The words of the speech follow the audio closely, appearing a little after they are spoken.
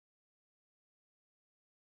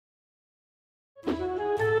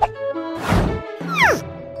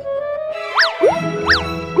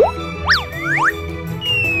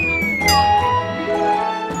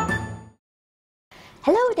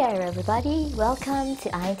there everybody, welcome to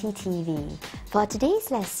iTTV. For today's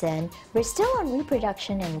lesson, we're still on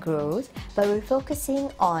reproduction and growth, but we're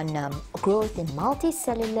focusing on growth in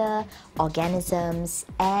multicellular organisms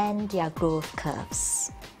and their growth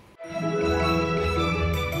curves.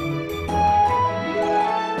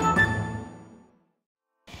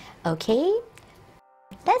 Okay,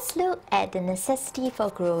 let's look at the necessity for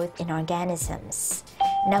growth in organisms.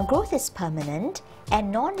 Now, growth is permanent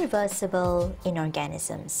and non-reversible in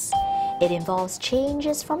organisms. It involves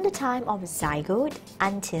changes from the time of zygote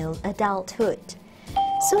until adulthood.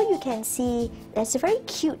 So you can see there's a very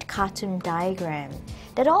cute cartoon diagram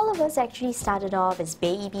that all of us actually started off as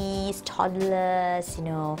babies, toddlers,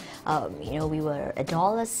 we were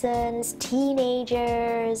adolescents,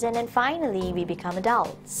 teenagers, and then finally we become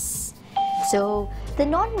adults. So the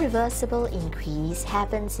non-reversible increase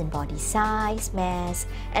happens in body size, mass,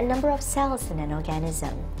 and number of cells in an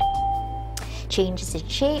organism. Changes in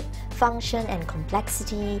shape, function, and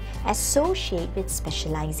complexity associate with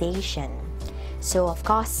specialization. So of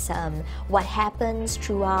course, what happens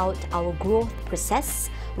throughout our growth process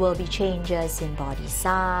will be changes in body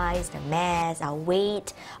size, the mass, our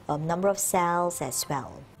weight, number of cells as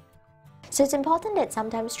well. So it's important that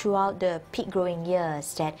sometimes throughout the peak growing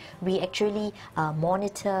years that we actually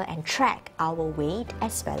monitor and track our weight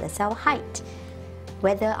as well as our height.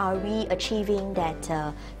 Whether are we achieving that,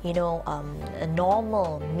 a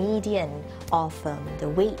normal median of the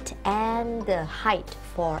weight and the height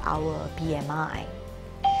for our BMI.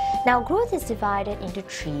 Now, growth is divided into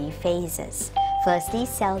three phases. Firstly,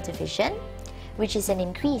 cell division, which is an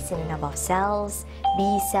increase in the number of cells.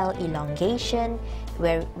 B, cell elongation,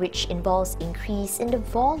 which involves increase in the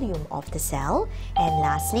volume of the cell. And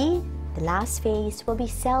lastly, the last phase will be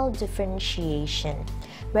cell differentiation,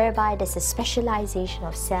 whereby there's a specialization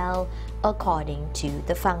of cell according to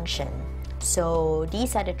the function. So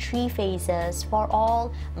these are the three phases for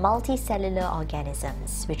all multicellular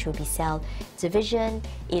organisms, which will be cell division,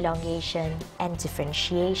 elongation, and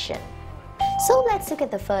differentiation. So let's look at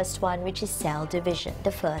the first one, which is cell division,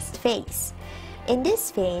 the first phase. In this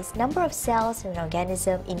phase, number of cells in an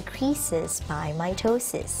organism increases by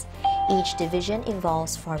mitosis. Each division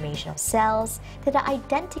involves formation of cells that are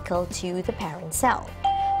identical to the parent cell.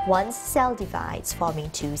 One cell divides, forming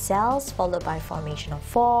two cells, followed by formation of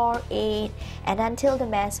 4, 8, and until the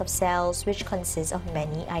mass of cells, which consists of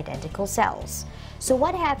many identical cells. So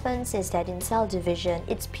what happens is that in cell division,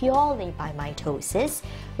 it's purely by mitosis,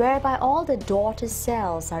 whereby all the daughter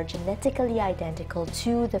cells are genetically identical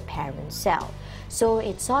to the parent cell. So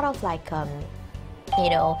it's sort of like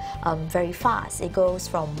very fast. It goes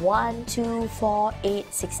from 1, 2, 4,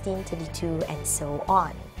 8, 16, 32, and so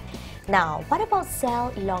on. Now, what about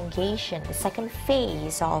cell elongation, the second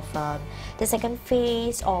phase of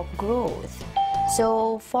growth?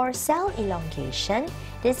 So, for cell elongation,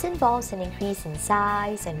 this involves an increase in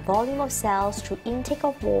size and volume of cells through intake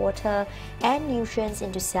of water and nutrients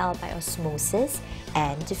into cell by osmosis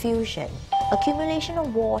and diffusion. Accumulation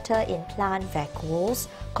of water in plant vacuoles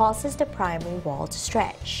causes the primary wall to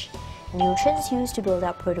stretch. Nutrients used to build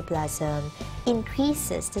up protoplasm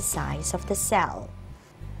increases the size of the cell.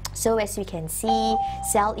 So as you can see,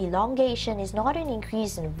 cell elongation is not an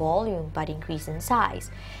increase in volume but increase in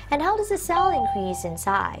size. And how does the cell increase in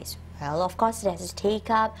size? Well, of course, it has to take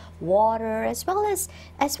up water as well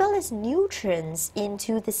as nutrients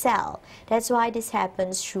into the cell. That's why this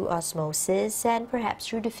happens through osmosis and perhaps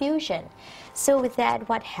through diffusion. So with that,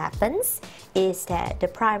 what happens is that the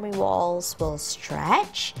primary walls will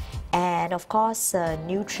stretch, and of course,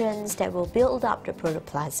 nutrients that will build up the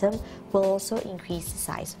protoplasm will also increase the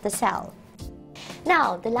size of the cell.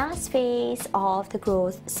 Now, the last phase of the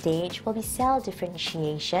growth stage will be cell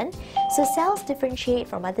differentiation. So cells differentiate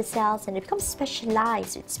from other cells and they become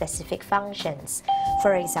specialized with specific functions.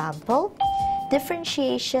 For example,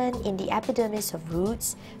 differentiation in the epidermis of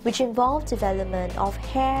roots, which involve development of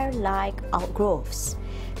hair-like outgrowths.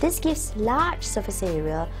 This gives large surface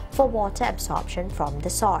area for water absorption from the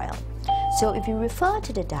soil. So if you refer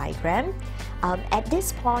to the diagram, at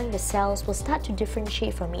this point the cells will start to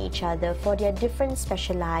differentiate from each other for their different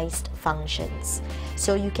specialized functions.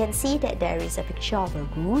 So you can see that there is a picture of a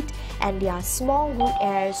root, and there are small root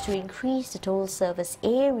hairs to increase the total surface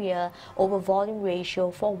area over volume ratio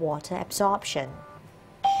for water absorption.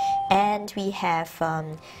 And we have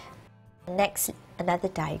next another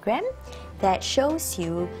diagram that shows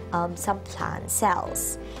you some plant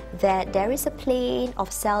cells. That there is a plane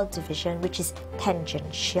of cell division which is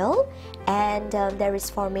tangential, and there is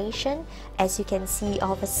formation, as you can see,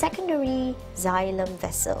 of a secondary xylem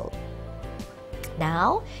vessel.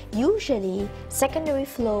 Now, usually, secondary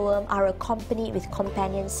phloem are accompanied with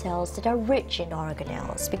companion cells that are rich in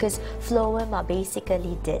organelles because phloem are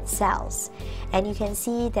basically dead cells. And you can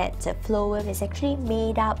see that the phloem is actually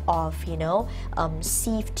made up of,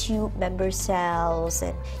 sieve tube member cells,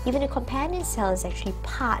 and even the companion cell is actually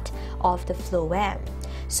part of the phloem.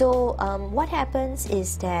 So what happens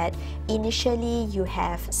is that initially you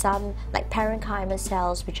have some like parenchyma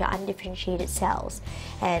cells, which are undifferentiated cells,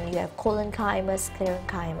 and you have collenchyma,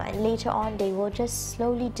 sclerenchyma, and later on they will just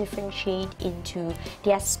slowly differentiate into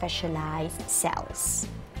their specialized cells.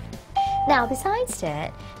 Now, besides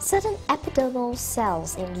that, certain epidermal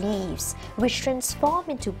cells in leaves, which transform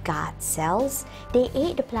into guard cells, they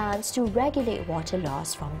aid the plants to regulate water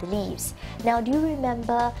loss from the leaves. Now, do you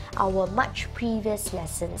remember our much previous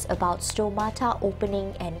lessons about stomata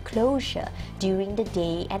opening and closure during the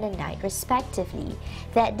day and the night respectively?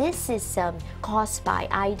 That this is caused by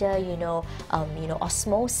either,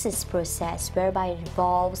 osmosis process, whereby it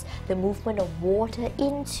involves the movement of water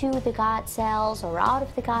into the guard cells or out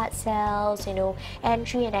of the guard cells,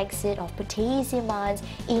 entry and exit of potassium ions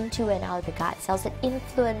into and out of the guard cells that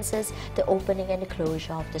influences the opening and the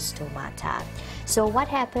closure of the stomata. So what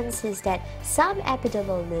happens is that some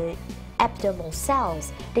epidermal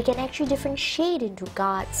cells, they can actually differentiate into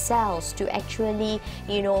guard cells to actually,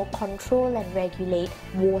 control and regulate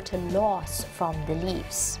water loss from the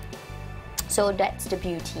leaves. So that's the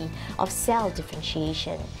beauty of cell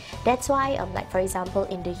differentiation. That's why, for example,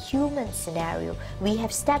 in the human scenario, we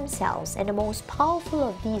have stem cells, and the most powerful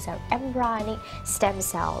of these are embryonic stem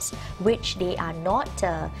cells, which they are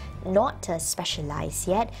not specialized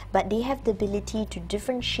yet, but they have the ability to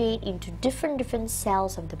differentiate into different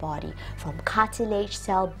cells of the body, from cartilage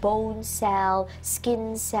cell, bone cell,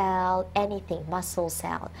 skin cell, anything, muscle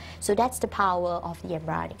cell. So that's the power of the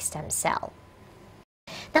embryonic stem cell.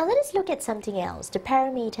 Now let us look at something else, the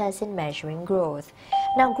parameters in measuring growth.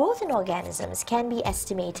 Now, growth in organisms can be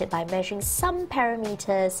estimated by measuring some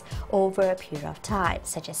parameters over a period of time,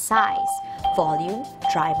 such as size, volume,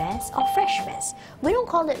 dry mass, or fresh mass. We don't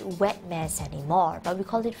call it wet mass anymore, but we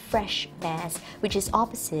call it fresh mass, which is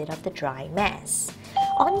opposite of the dry mass.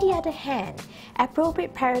 On the other hand,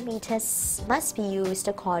 appropriate parameters must be used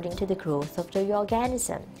according to the growth of the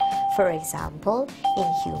organism. For example,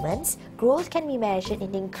 in humans, growth can be measured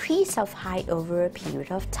in the increase of height over a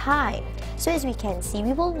period of time. So as we can see,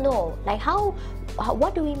 we will know,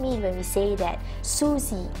 what do we mean when we say that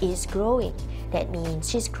Susie is growing? That means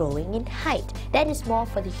she's growing in height. That is more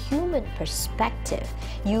for the human perspective.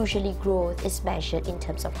 Usually growth is measured in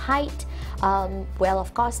terms of height.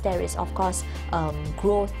 Of course, there is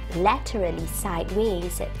growth laterally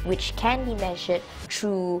sideways, which can be measured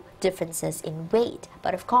through differences in weight.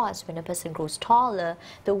 But of course, when a person grows taller,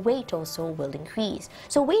 the weight also will increase.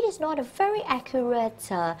 So weight is not a very accurate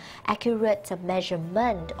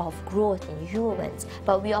measurement of growth in humans,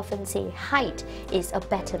 but we often say height is a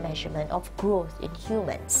better measurement of growth in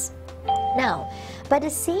humans. Now, but the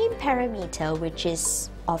same parameter, which is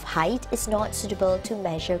of height, is not suitable to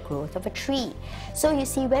measure growth of a tree. So you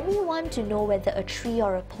see, when we want to know whether a tree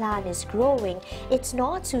or a plant is growing, it's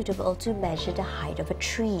not suitable to measure the height of a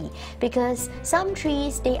tree, because some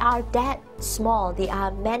trees, they are that small, they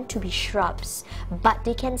are meant to be shrubs, but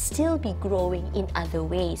they can still be growing in other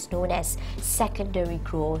ways, known as secondary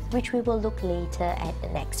growth, which we will look later at the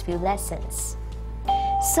next few lessons.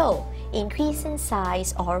 So, increase in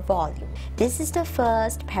size or volume. This is the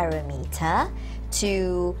first parameter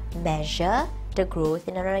to measure the growth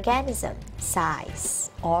in an organism,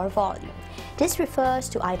 size or volume. This refers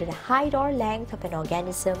to either the height or length of an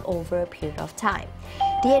organism over a period of time.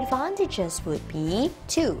 The advantages would be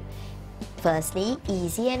 2. Firstly,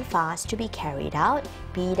 easy and fast to be carried out.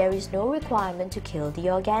 B, there is no requirement to kill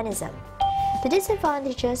the organism. The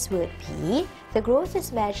disadvantages would be the growth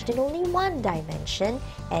is measured in only one dimension,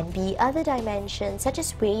 and B, other dimensions such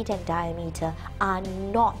as weight and diameter are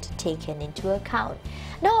not taken into account.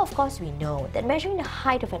 Now, of course, we know that measuring the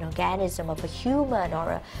height of an organism, of a human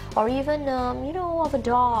or even of a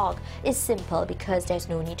dog, is simple because there's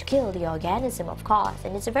no need to kill the organism, of course,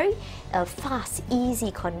 and it's a very fast,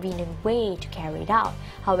 easy, convenient way to carry it out.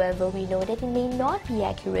 However, we know that it may not be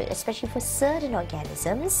accurate, especially for certain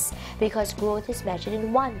organisms, because growth is measured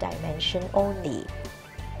in one dimension only.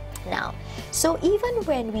 Now, so even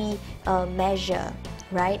when we measure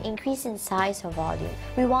increase in size or volume,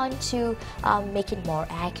 we want to make it more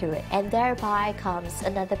accurate, and thereby comes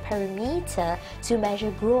another parameter to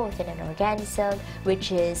measure growth in an organism,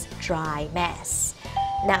 which is dry mass.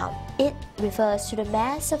 Now, it refers to the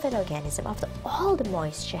mass of an organism after all the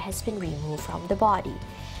moisture has been removed from the body.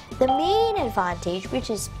 The main advantage,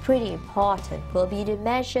 which is pretty important, will be to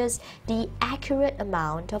measure the accurate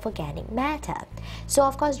amount of organic matter. So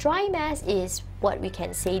of course, dry mass is what we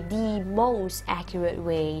can say the most accurate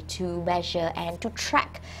way to measure and to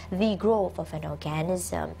track the growth of an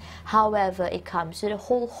organism. However, it comes with a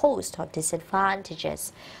whole host of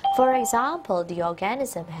disadvantages. For example, the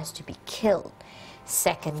organism has to be killed.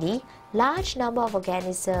 Secondly, large number of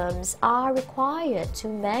organisms are required to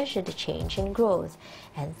measure the change in growth.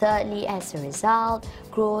 And thirdly, as a result,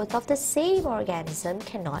 growth of the same organism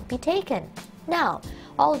cannot be taken. Now,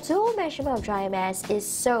 although measurement of dry mass is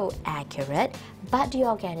so accurate, but the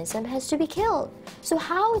organism has to be killed. So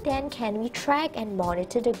how then can we track and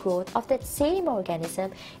monitor the growth of that same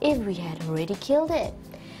organism if we had already killed it?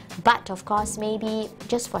 But of course, maybe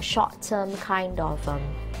just for short-term kind of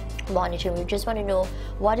monitoring, we just want to know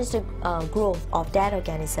what is the growth of that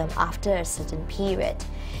organism after a certain period.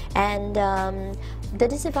 And the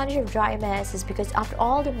disadvantage of dry mass is because after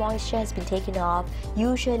all the moisture has been taken off,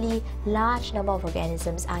 usually large number of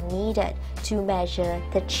organisms are needed to measure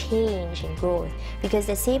the change in growth, because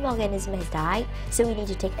the same organism has died, so we need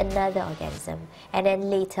to take another organism and then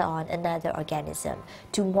later on another organism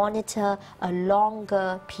to monitor a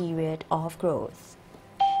longer period of growth.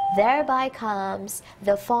 Thereby comes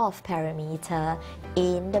the fourth parameter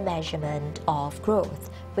in the measurement of growth,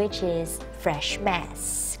 which is fresh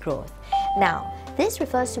mass growth. Now, this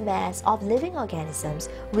refers to mass of living organisms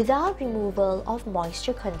without removal of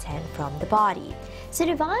moisture content from the body. So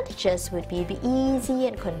the advantages would be easy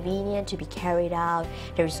and convenient to be carried out.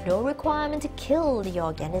 There is no requirement to kill the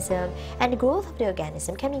organism, and the growth of the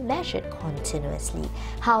organism can be measured continuously.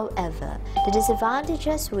 However, the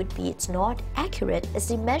disadvantages would be it's not accurate, as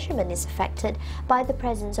the measurement is affected by the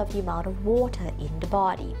presence of the amount of water in the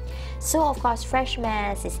body. So of course, fresh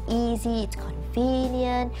mass is easy, it's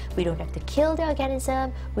convenient, we don't have to kill the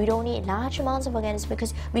organism, we don't need large amounts of organism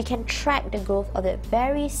because we can track the growth of the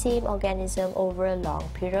very same organism over a long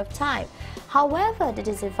period of time. However, the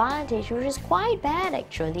disadvantage, which is quite bad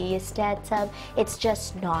actually, is that it's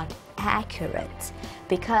just not accurate,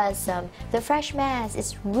 because the fresh mass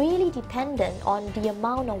is really dependent on the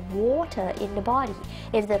amount of water in the body.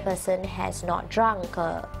 If the person has not drunk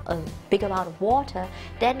a big amount of water,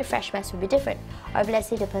 then the fresh mass will be different. Or if let's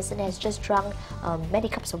say the person has just drunk many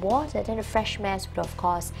cups of water, then the fresh mass would of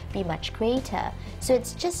course be much greater. So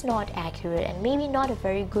it's just not accurate and maybe not a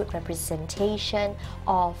very good representation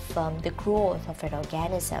of the growth of an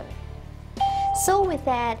organism. So with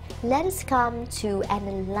that, let us come to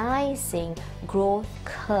analyzing growth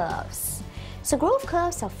curves. So growth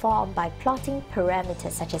curves are formed by plotting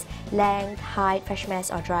parameters such as length, height, fresh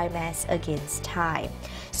mass or dry mass against time.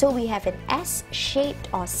 So we have an S-shaped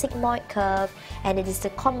or sigmoid curve, and it is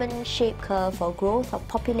the common shape curve for growth of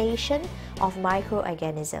population of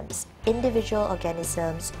microorganisms, individual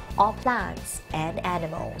organisms or plants and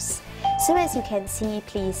animals. So as you can see,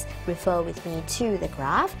 please refer with me to the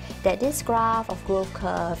graph, that this graph of growth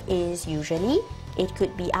curve is usually, it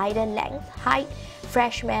could be either length, height,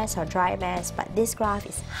 fresh mass or dry mass, but this graph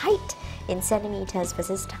is height in centimeters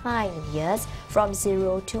versus time in years from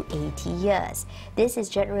 0 to 80 years. This is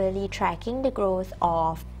generally tracking the growth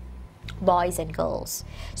of boys and girls.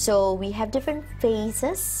 So we have different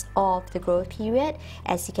phases of the growth period.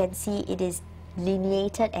 As you can see, it is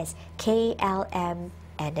delineated as K, L, M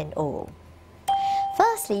and an O.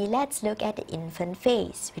 Firstly, let's look at the infant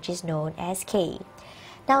phase, which is known as K.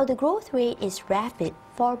 Now, the growth rate is rapid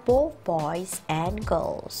for both boys and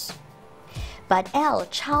girls. But L,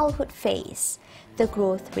 childhood phase, the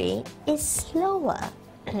growth rate is slower.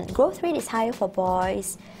 Growth rate is higher for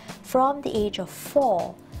boys from the age of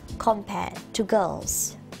 4 compared to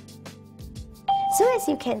girls. So as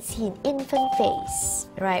you can see in infant phase,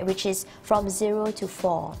 right, which is from 0 to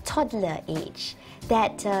 4, toddler age,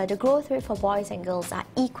 that the growth rate for boys and girls are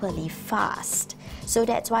equally fast. So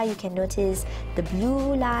that's why you can notice the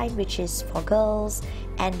blue line, which is for girls,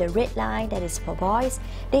 and the red line, that is for boys,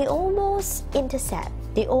 they almost intercept,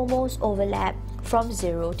 they almost overlap from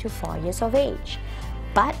 0 to 4 years of age.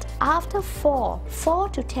 But after 4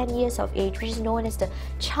 to 10 years of age, which is known as the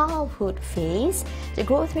childhood phase, the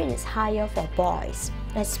growth rate is higher for boys,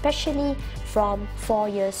 especially from 4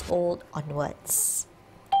 years old onwards.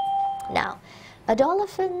 Now,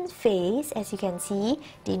 Adolescent phase, as you can see,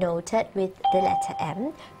 denoted with the letter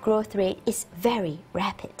M, growth rate is very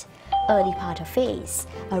rapid. Early part of phase,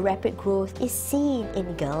 a rapid growth is seen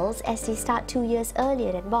in girls as they start 2 years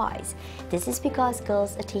earlier than boys. This is because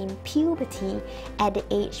girls attain puberty at the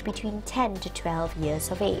age between 10 to 12 years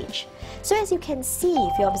of age. So as you can see,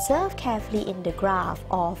 if you observe carefully in the graph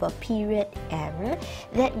of a period M,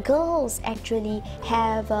 that girls actually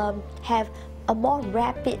have a more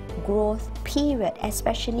rapid growth period,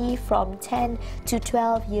 especially from 10 to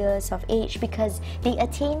 12 years of age, because they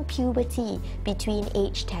attain puberty between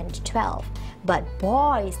age 10 to 12. But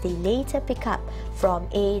boys, they later pick up from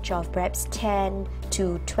age of perhaps 10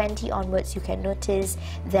 to 20 onwards. You can notice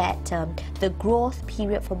that the growth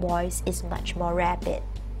period for boys is much more rapid.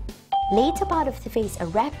 Later part of the phase, a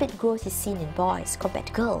rapid growth is seen in boys compared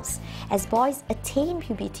to girls, as boys attain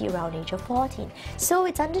puberty around age of 14. So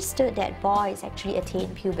it's understood that boys actually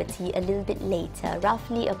attain puberty a little bit later,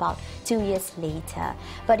 roughly about 2 years later.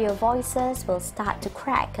 But your voices will start to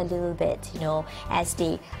crack a little bit, as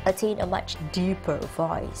they attain a much deeper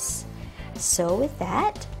voice. So with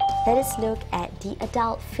that, let us look at the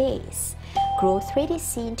adult phase. Growth rate is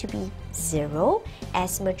seen to be 0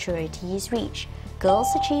 as maturity is reached.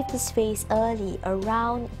 Girls achieve this phase early,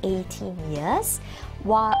 around 18 years,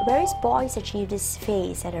 whereas boys achieve this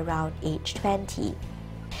phase at around age 20.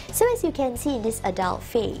 So as you can see in this adult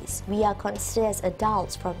phase, we are considered as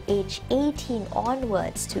adults from age 18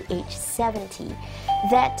 onwards to age 70,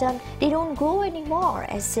 that they don't grow anymore,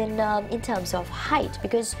 as in terms of height,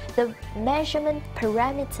 because the measurement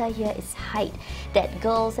parameter here is height, that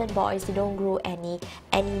girls and boys, they don't grow any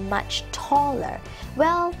much taller.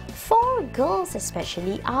 Well, for girls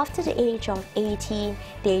especially, after the age of 18,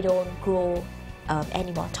 they don't grow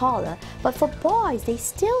any more taller, but for boys, they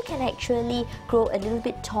still can actually grow a little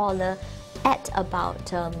bit taller at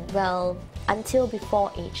about until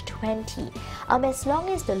before age 20. As long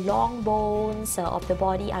as the long bones of the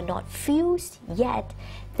body are not fused yet,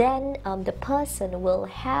 then the person will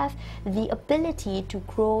have the ability to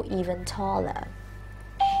grow even taller.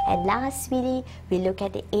 And lastly, we look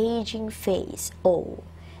at the aging phase, O.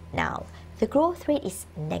 Now, the growth rate is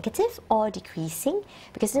negative or decreasing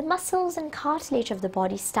because the muscles and cartilage of the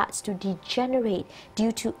body starts to degenerate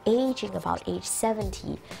due to aging about age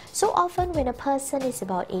 70. So often when a person is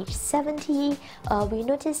about age 70, we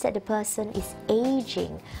notice that the person is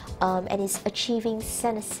aging and is achieving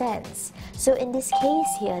senescence. So in this case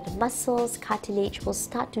here, the muscles, cartilage will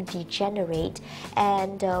start to degenerate,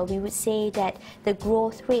 and we would say that the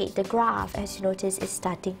growth rate, the graph, as you notice, is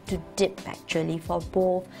starting to dip actually for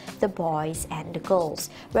both the boys and the girls,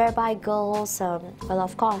 whereby girls, well,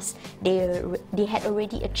 of course, they had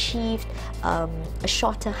already achieved a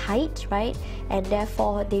shorter height, right, and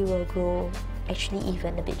therefore they will grow actually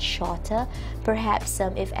even a bit shorter. Perhaps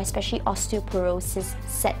if especially osteoporosis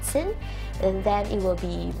sets in, and then it will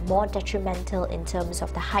be more detrimental in terms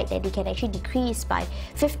of the height, that they can actually decrease by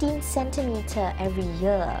 15 centimeters every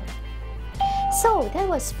year. So that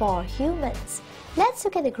was for humans. Let's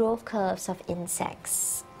look at the growth curves of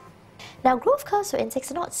insects. Now, growth curves for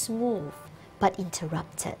insects are not smooth, but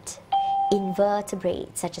interrupted.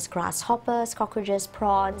 Invertebrates such as grasshoppers, cockroaches,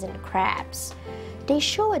 prawns, and crabs, they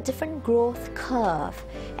show a different growth curve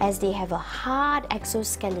as they have a hard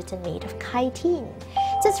exoskeleton made of chitin.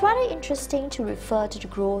 So it's rather interesting to refer to the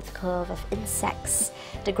growth curve of insects.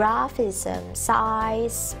 The graph is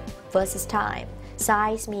size versus time.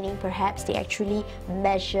 Size meaning perhaps they actually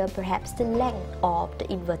measure perhaps the length of the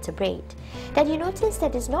invertebrate. Then you notice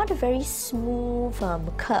that it's not a very smooth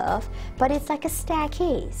curve, but it's like a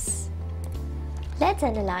staircase. Let's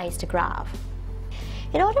analyze the graph.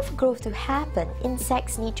 In order for growth to happen,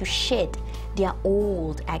 insects need to shed their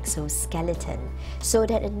old exoskeleton so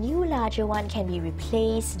that a new larger one can be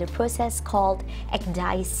replaced in a process called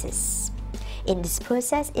ecdysis. In this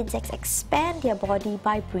process, insects expand their body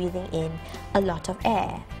by breathing in a lot of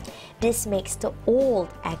air. This makes the old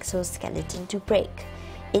exoskeleton to break.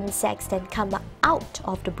 Insects then come out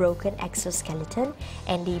of the broken exoskeleton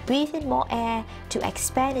and they breathe in more air to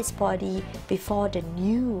expand its body before the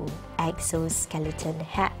new exoskeleton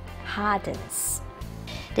hardens.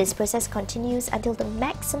 This process continues until the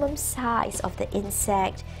maximum size of the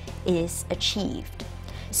insect is achieved.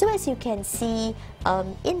 So as you can see,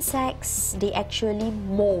 insects, they actually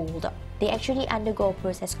mold. They actually undergo a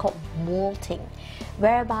process called molting,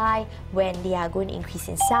 whereby when they are going to increase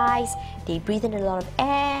in size, they breathe in a lot of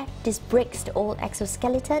air. This breaks the old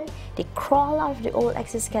exoskeleton. They crawl out of the old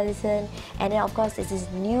exoskeleton, and then of course there's this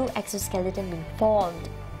new exoskeleton being formed,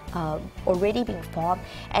 already being formed,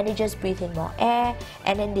 and they just breathe in more air,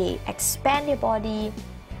 and then they expand their body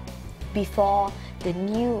before the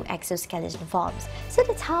new exoskeleton forms. So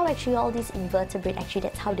that's how actually all these invertebrates,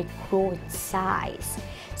 that's how they grow in size.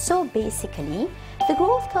 So basically, the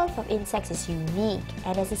growth curve of insects is unique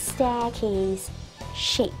and has a staircase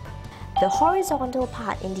shape. The horizontal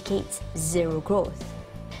part indicates zero growth.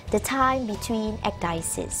 The time between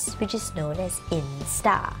ecdysis, which is known as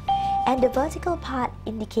instar, and the vertical part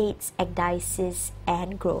indicates ecdysis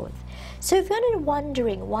and growth. So if you're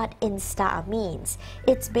wondering what instar means,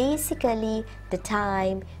 it's basically the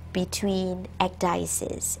time between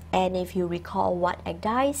ecdysis. And if you recall what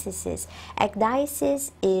ecdysis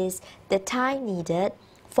is the time needed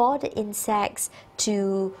for the insects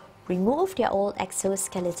to remove their old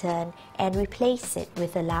exoskeleton and replace it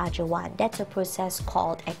with a larger one. That's a process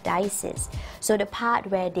called ecdysis. So the part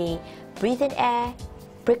where they breathe in air,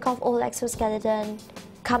 break off old exoskeleton,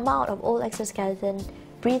 come out of old exoskeleton,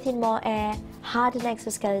 breathe in more air, harden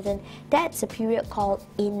exoskeleton, that's a period called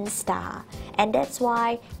instar. And that's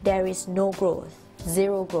why there is no growth,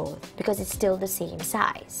 zero growth, because it's still the same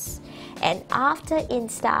size. And after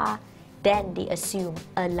instar, then they assume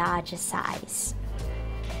a larger size.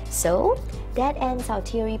 So that ends our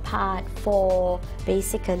theory part for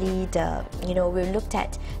basically we looked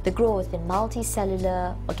at the growth in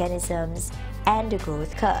multicellular organisms and the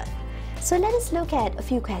growth curve. So let us look at a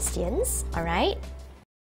few questions, alright?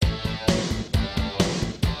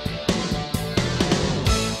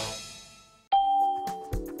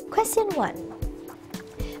 Question 1.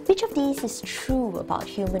 Which of these is true about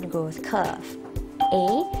human growth curve?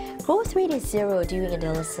 A. Growth rate is zero during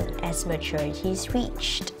adolescence as maturity is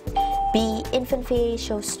reached. B. Infant phase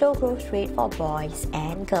shows slow growth rate for boys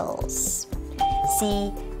and girls.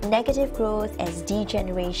 C. Negative growth as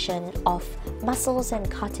degeneration of muscles and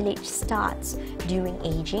cartilage starts during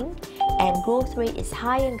aging, and growth rate is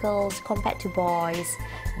high in girls compared to boys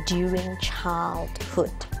during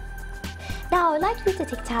childhood. Now, I'd like you to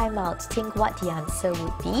take time out to think what the answer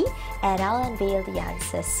would be, and I'll unveil the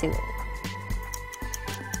answer soon.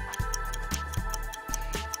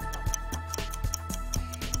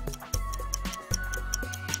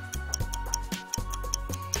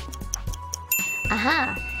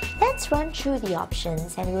 Let's run through the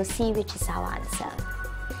options and we'll see which is our answer.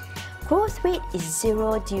 Growth rate is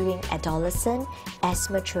zero during adolescence as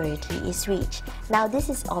maturity is reached. Now this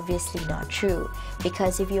is obviously not true,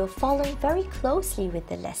 because if you're following very closely with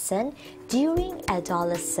the lesson, during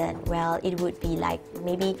adolescence, well, it would be like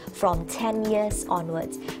maybe from 10 years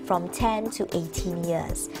onwards, from 10 to 18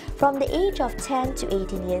 years. From the age of 10 to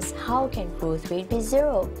 18 years, how can growth rate be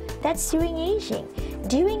zero? That's during aging.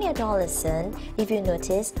 During adolescence, if you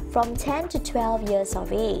notice, from 10 to 12 years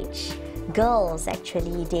of age, girls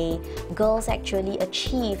actually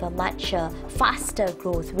achieve a much faster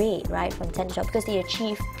growth rate, right, from 10 to 12, because they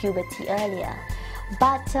achieve puberty earlier.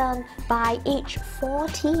 But by age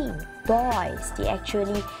 14, boys, they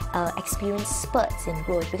actually experience spurts in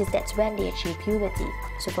growth, because that's when they achieve puberty.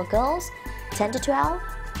 So for girls, 10 to 12,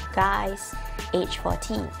 guys, age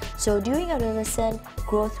 14. So during adolescence,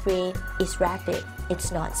 growth rate is rapid. It's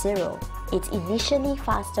not zero. It's initially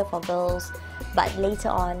faster for girls, but later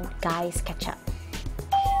on, guys catch up.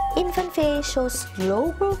 Infant phase shows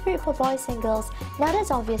slow growth rate for boys and girls. Now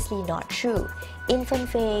that's obviously not true. Infant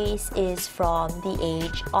phase is from the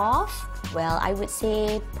age of, well, I would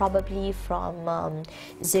say probably from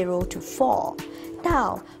 0 to 4.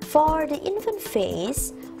 Now, for the infant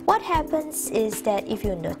phase, what happens is that if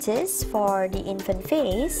you notice for the infant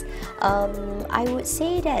phase, I would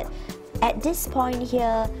say that at this point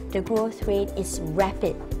here, the growth rate is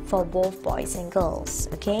rapid for both boys and girls,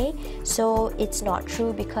 okay? So it's not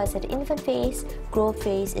true, because at the infant phase, growth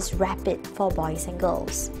phase is rapid for boys and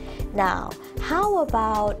girls. Now, how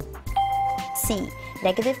about C?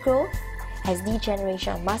 Negative growth as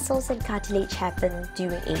degeneration of muscles and cartilage happen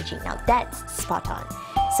during aging. Now that's spot on.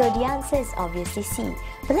 So the answer is obviously C.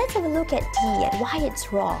 But let's have a look at D and why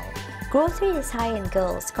it's wrong. Growth rate is high in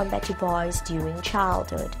girls compared to boys during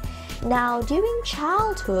childhood. Now, during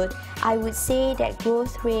childhood, I would say that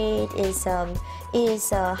growth rate is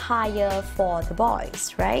higher for the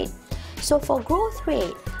boys, right? So for growth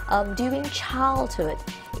rate during childhood,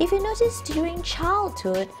 if you notice during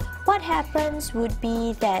childhood, what happens would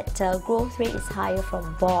be that growth rate is higher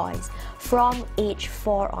from boys from age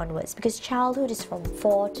 4 onwards, because childhood is from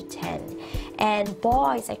 4 to 10, and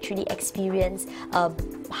boys actually experience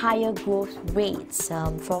higher growth rates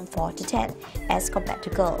from 4 to 10 as compared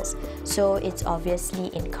to girls. So it's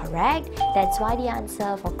obviously incorrect. That's why the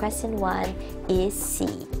answer for question 1 is C.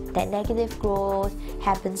 That negative growth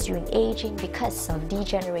happens during aging because of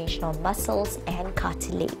degeneration of muscles and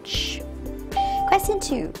cartilage. Question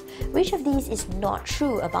 2. Which of these is not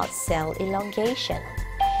true about cell elongation?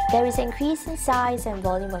 There is increase in size and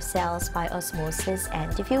volume of cells by osmosis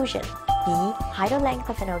and diffusion. B. Height or length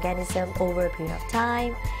of an organism over a period of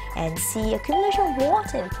time. And C. Accumulation of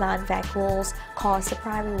water in plant vacuoles cause the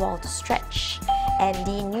primary wall to stretch. And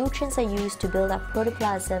D. Nutrients are used to build up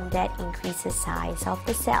protoplasm that increases size of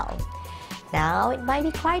the cell. Now, it might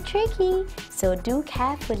be quite tricky, so do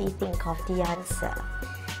carefully think of the answer.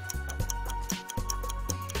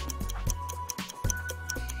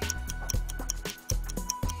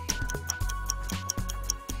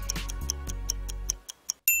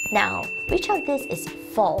 Now, which of this is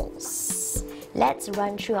false? Let's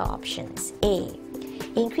run through our options. A.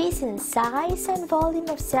 Increase in size and volume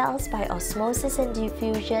of cells by osmosis and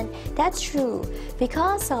diffusion. That's true.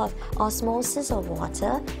 Because of osmosis of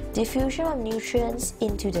water, diffusion of nutrients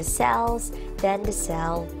into the cells, then the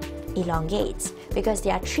cell elongates. Because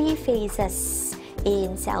there are 3 phases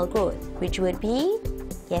in cell growth, which would be,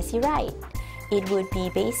 yes, you're right. It would be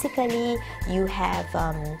basically you have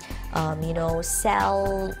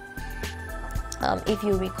cell. If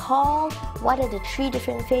you recall, what are the 3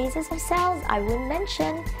 different phases of cells? I will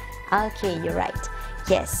mention. Okay, you're right.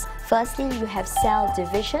 Yes, firstly you have cell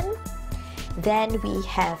division, then we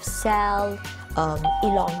have cell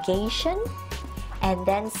elongation, and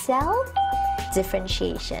then cell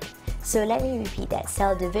differentiation. So let me repeat that.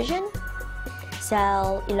 Cell division,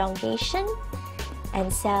 cell elongation,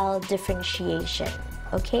 and cell differentiation.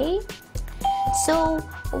 Okay? So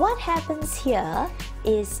what happens here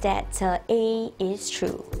is that A is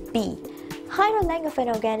true. B. Height or length of an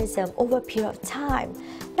organism over a period of time.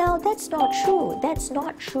 Now that's not true. That's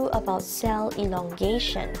not true about cell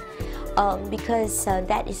elongation because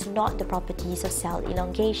that is not the properties of cell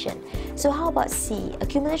elongation. So how about C?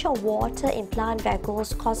 Accumulation of water in plant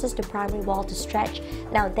vacuoles causes the primary wall to stretch.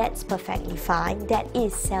 Now that's perfectly fine. That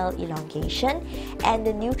is cell elongation. And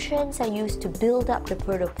the nutrients are used to build up the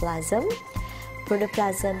protoplasm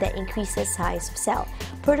that increases size of cell.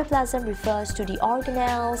 Protoplasm refers to the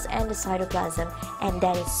organelles and the cytoplasm, and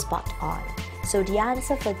that is spot on. So the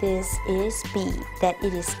answer for this is B, that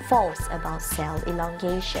it is false about cell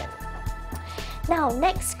elongation. Now,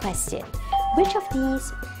 next question. Which of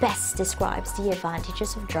these best describes the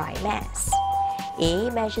advantages of dry mass? A.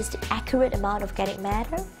 Measures the accurate amount of organic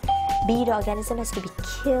matter. B. The organism has to be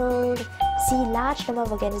killed. C. Large number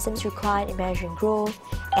of organisms required in measuring growth.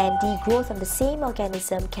 And D. Growth of the same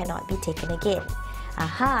organism cannot be taken again.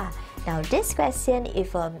 Aha! Now this question,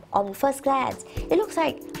 if on first glance, it looks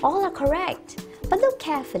like all are correct. But look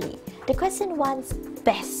carefully. The question wants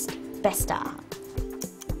best star.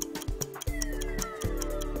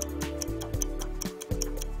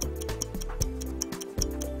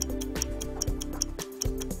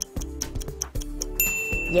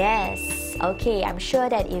 Yes, okay, I'm sure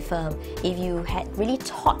that if you had really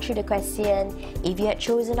thought through the question, if you had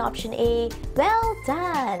chosen option A, well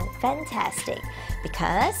done, fantastic.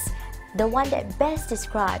 Because the one that best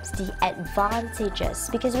describes the advantages,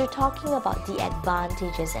 because we're talking about the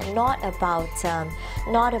advantages and not about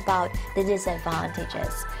the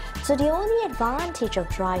disadvantages. So the only advantage of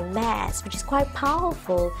dry mass, which is quite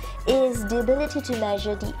powerful, is the ability to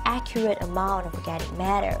measure the accurate amount of organic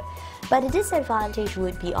matter. But the disadvantage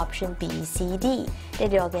would be option B, C, D,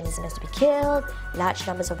 that the organism has to be killed, large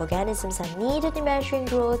numbers of organisms are needed in measuring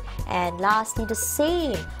growth, and lastly, the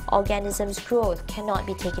same organism's growth cannot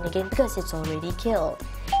be taken again because it's already killed.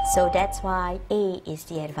 So that's why A is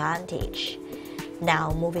the advantage.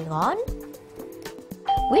 Now, moving on.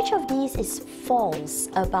 Which of these is false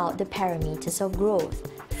about the parameters of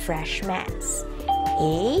growth? Fresh mass.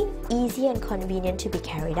 A. Easy and convenient to be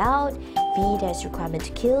carried out. B. There's requirement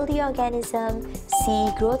to kill the organism. C.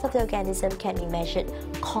 Growth of the organism can be measured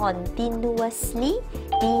continuously.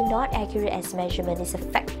 D. Not accurate as measurement is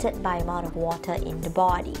affected by amount of water in the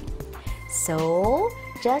body. So,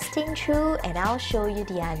 just think through and I'll show you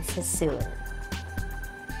the answer soon.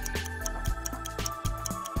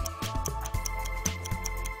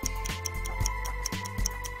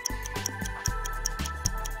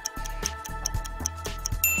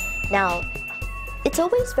 Now, it's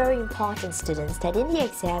always very important, students, that in the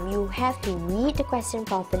exam you have to read the question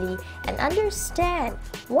properly and understand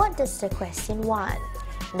what does the question want.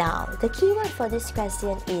 Now, the keyword for this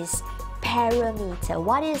question is parameter.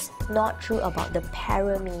 What is not true about the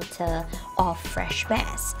parameter of fresh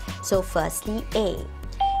mass? So firstly, A.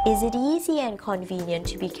 Is it easy and convenient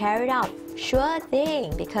to be carried out? Sure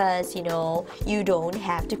thing, because you don't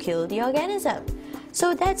have to kill the organism.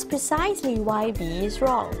 So that's precisely why B is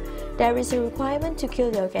wrong. There is a requirement to kill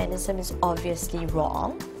the organism is obviously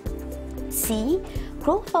wrong. C.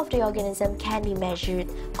 growth of the organism can be measured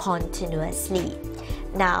continuously.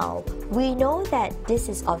 Now, we know that this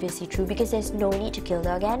is obviously true because there's no need to kill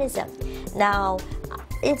the organism. Now,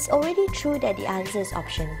 it's already true that the answer is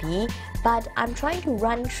option B, but I'm trying to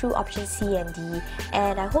run through option C and D,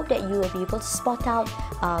 and I hope that you will be able to spot out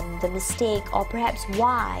the mistake or perhaps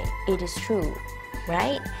why it is true,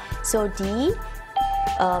 right? So D,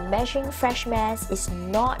 measuring fresh mass is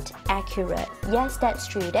not accurate. Yes, that's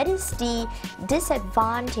true. That is the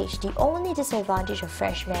disadvantage, the only disadvantage of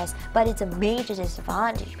fresh mass, but it's a major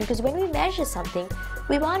disadvantage because when we measure something,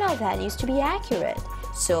 we want our values to be accurate.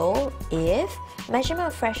 So, if measurement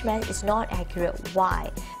of fresh mass is not accurate,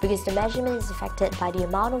 why? Because the measurement is affected by the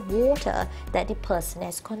amount of water that the person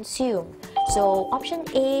has consumed. So, option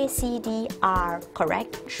A, C, D are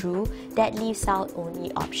correct, true. That leaves out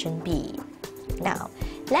only option B. Now,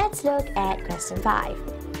 let's look at question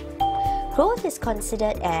 5. Growth is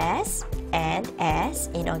considered as and as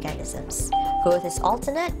in organisms. Growth is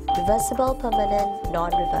alternate, reversible, permanent,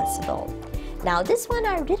 non-reversible. Now, this one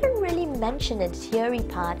I didn't really mention in the theory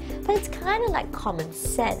part, but it's kind of like common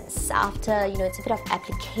sense after, it's a bit of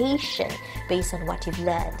application based on what you've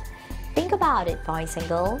learned. Think about it, boys and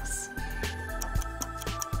girls.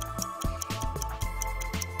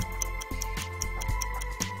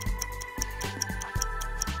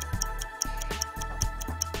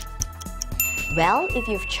 Well, if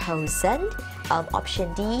you've chosen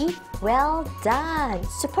option D, well done,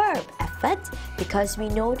 superb effort, because we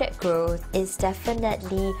know that growth is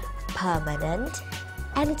definitely permanent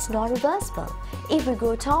and it's non-reversible. If we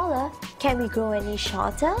grow taller, can we grow any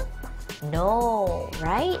shorter? No,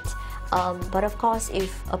 right? But of course,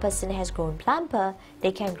 if a person has grown plumper,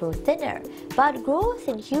 they can grow thinner. But growth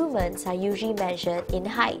in humans are usually measured in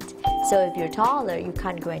height. So if you're taller, you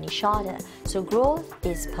can't grow any shorter. So growth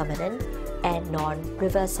is permanent and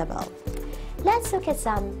non-reversible. Let's look at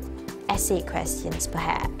some essay questions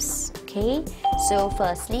perhaps. Okay, so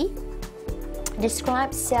firstly,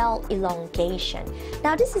 describe cell elongation.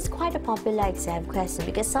 Now this is quite a popular exam question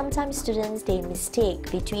because sometimes students, they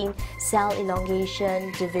mistake between cell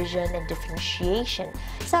elongation, division and differentiation.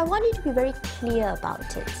 So I want you to be very clear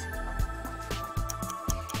about it.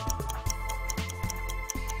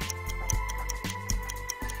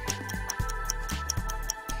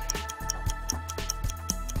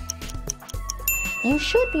 You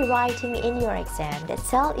should be writing in your exam that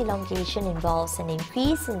cell elongation involves an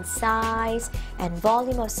increase in size and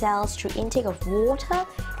volume of cells through intake of water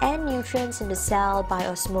and nutrients in the cell by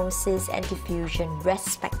osmosis and diffusion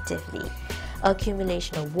respectively.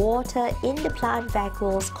 Accumulation of water in the plant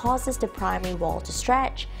vacuoles causes the primary wall to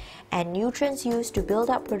stretch, and nutrients used to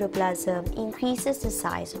build up protoplasm increases the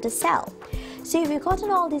size of the cell. So if you've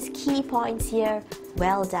gotten all these key points here,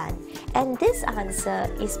 well done. And this answer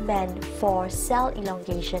is meant for cell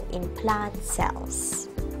elongation in plant cells.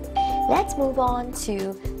 Let's move on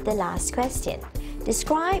to the last question.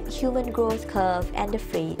 Describe human growth curve and the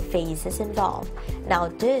phases involved. Now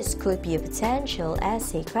this could be a potential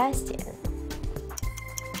essay question.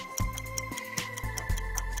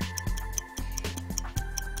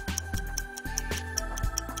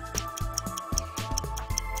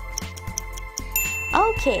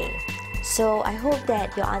 Okay, so I hope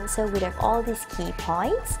that your answer would have all these key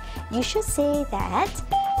points. You should say that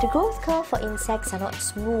the growth curve for insects are not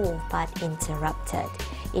smooth but interrupted.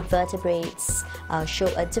 Invertebrates show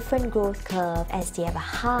a different growth curve as they have a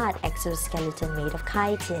hard exoskeleton made of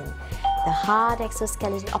chitin. The hard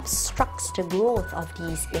exoskeleton obstructs the growth of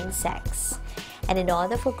these insects. And in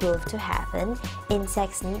order for growth to happen,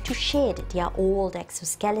 insects need to shed their old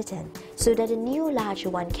exoskeleton so that a new larger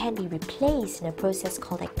one can be replaced in a process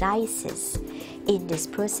called ecdysis. In this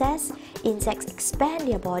process, insects expand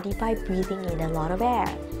their body by breathing in a lot of air.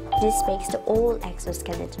 This makes the old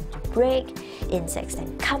exoskeleton to break. Insects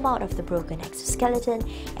then come out of the broken exoskeleton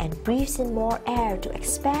and breathes in more air to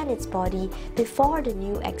expand its body before the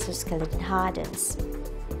new exoskeleton hardens.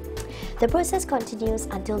 The process continues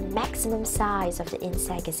until maximum size of the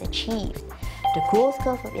insect is achieved. The growth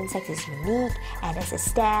curve of insects is unique and has a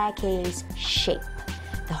staircase shape.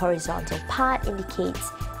 The horizontal part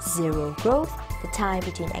indicates zero growth, the time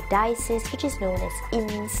between ecdysis, which is known as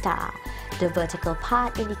instar. The vertical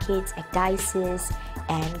part indicates ecdysis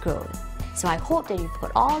and growth. So I hope that you've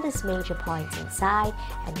got all these major points inside,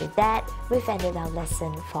 and with that, we've ended our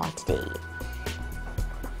lesson for today.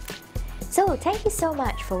 So thank you so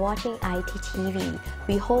much for watching iTTV.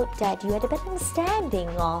 We hope that you had a better understanding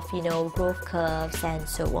of, growth curves and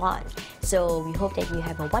so on. So we hope that you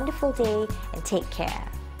have a wonderful day and take care.